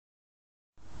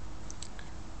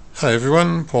Hi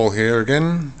everyone, Paul here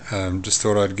again. Just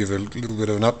thought I'd give a little bit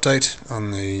of an update on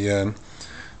the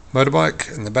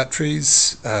motorbike and the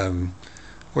batteries.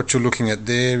 What you're looking at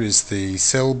there is the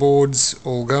cell boards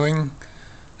all going,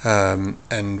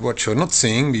 and what you're not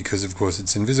seeing, because of course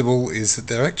it's invisible, is that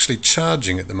they're actually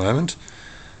charging at the moment.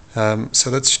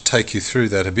 So let's take you through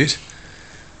that a bit.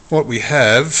 What we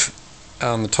have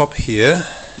on the top here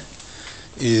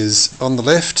is, on the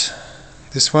left,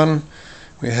 this one,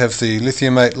 we have the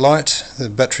Lithiumate Lite, the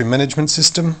battery management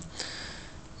system.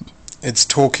 It's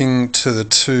talking to the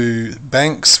two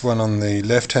banks, one on the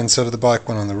left hand side of the bike,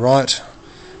 one on the right.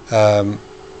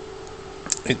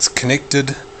 It's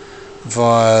connected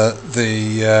via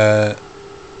the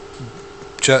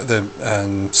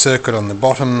circuit on the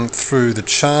bottom through the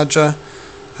charger.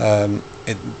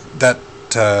 That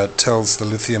tells the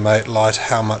Lithiumate Lite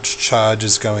how much charge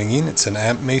is going in. It's an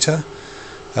amp meter.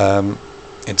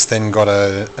 It's then got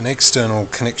an external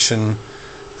connection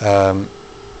on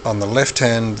the left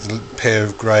hand pair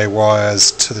of grey wires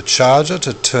to the charger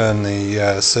to turn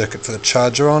the circuit for the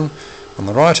charger on. On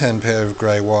the right hand pair of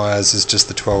grey wires is just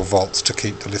the 12 volts to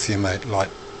keep the Lithiumate Lite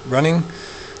running.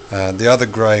 The other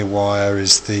grey wire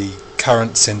is the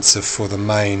current sensor for the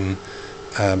main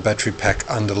battery pack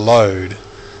under load.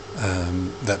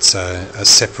 That's a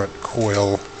separate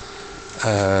coil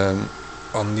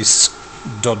on this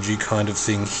dodgy kind of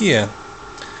thing here.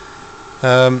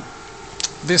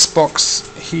 This box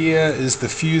here is the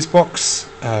fuse box.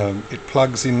 It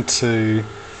plugs into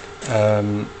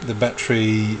the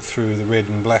battery through the red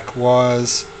and black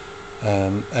wires,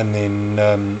 and then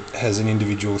has an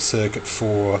individual circuit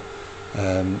for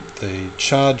the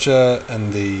charger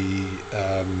and the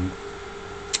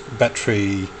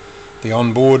battery, the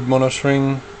onboard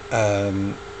monitoring,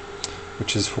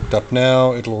 which is hooked up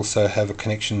now. It'll also have a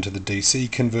connection to the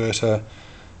DC converter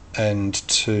and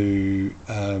to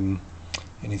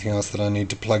anything else that I need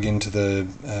to plug into the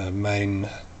main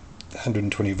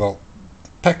 120 volt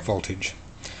pack voltage.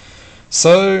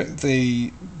 So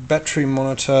the battery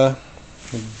monitor,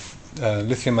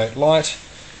 Lithiumate Lite,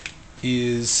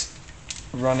 is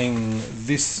running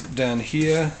this down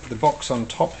here. The box on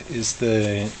top is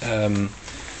the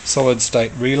solid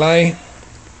state relay,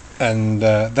 and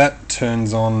that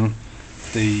turns on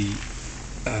the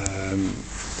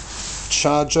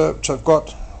charger, which I've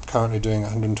got currently doing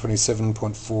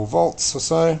 127.4 volts or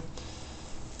so,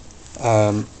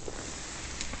 and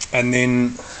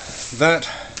then that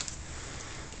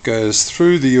goes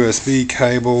through the USB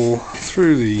cable,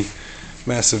 through the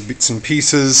massive bits and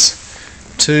pieces,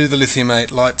 to the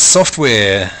Lithiumate Lite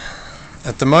software.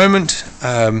 At the moment,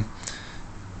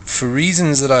 for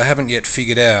reasons that I haven't yet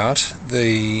figured out,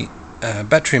 the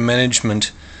battery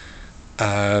management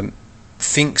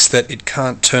thinks that it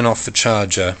can't turn off the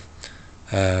charger.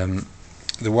 The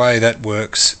way that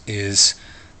works is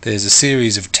there's a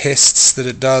series of tests that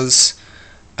it does,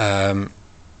 and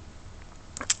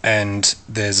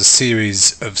there's a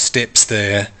series of steps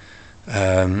there.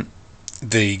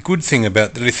 The good thing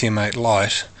about the Lithiumate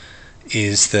Lite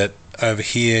is that over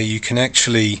here you can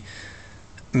actually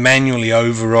manually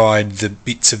override the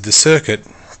bits of the circuit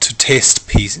to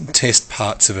test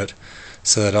parts of it.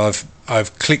 So that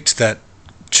I've clicked that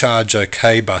charge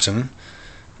OK button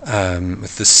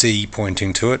with the C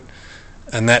pointing to it,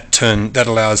 and that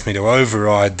allows me to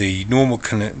override the normal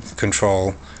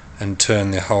control and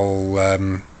turn the whole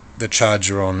the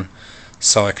charger on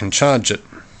so I can charge it.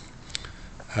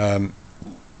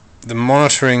 The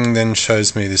monitoring then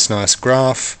shows me this nice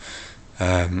graph.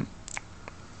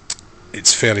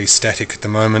 It's fairly static at the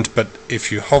moment, but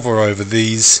if you hover over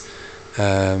these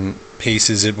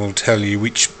pieces, it will tell you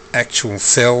which actual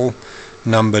cell,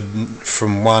 numbered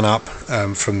from 1 up,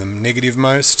 from the negative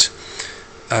most,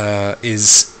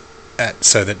 is at,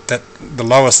 so that the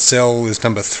lowest cell is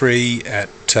number 3 at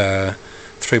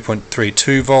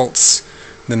 3.32 volts,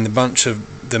 then the bunch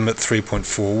of them at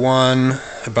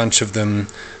 3.41, a bunch of them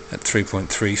at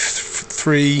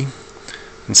 3.33,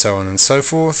 and so on and so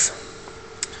forth.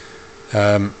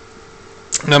 None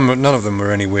of them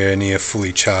were anywhere near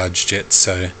fully charged yet,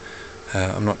 so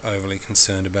I'm not overly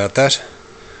concerned about that.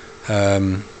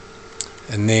 And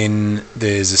then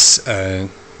there's this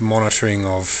monitoring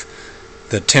of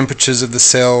the temperatures of the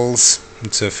cells.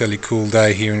 It's a fairly cool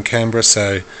day here in Canberra,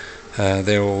 so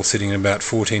they're all sitting at about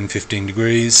 14-15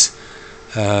 degrees,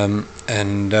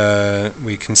 and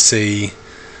we can see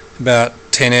about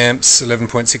 10 amps,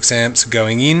 11.6 amps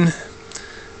going in.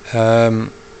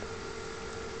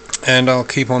 And I'll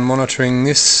keep on monitoring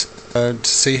this to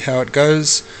see how it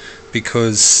goes,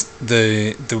 because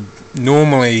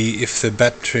normally if the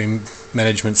battery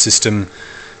management system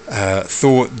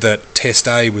thought that test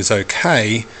A was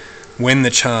okay. When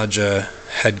the charger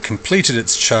had completed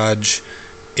its charge,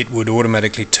 it would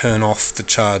automatically turn off the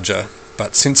charger.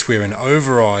 But since we're in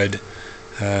override,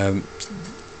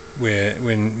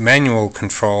 we're in manual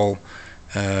control,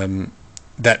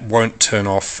 that won't turn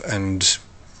off, and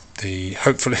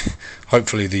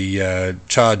hopefully the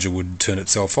charger would turn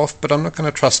itself off, but I'm not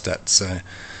going to trust that, so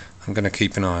I'm going to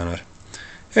keep an eye on it.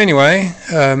 Anyway,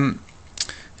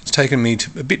 it's taken me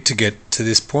a bit to get to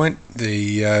this point.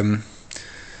 The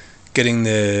getting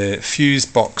the fuse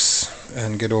box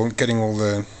and getting all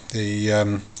the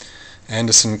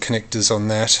Anderson connectors on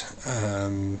that,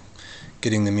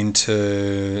 getting them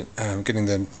into getting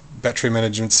the battery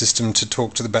management system to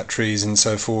talk to the batteries and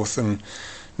so forth, and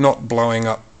not blowing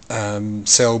up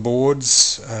cell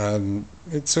boards.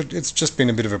 It's just been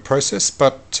a bit of a process,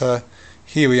 but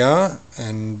here we are,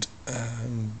 and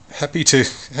happy to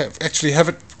actually have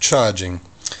it charging.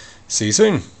 See you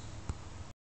soon.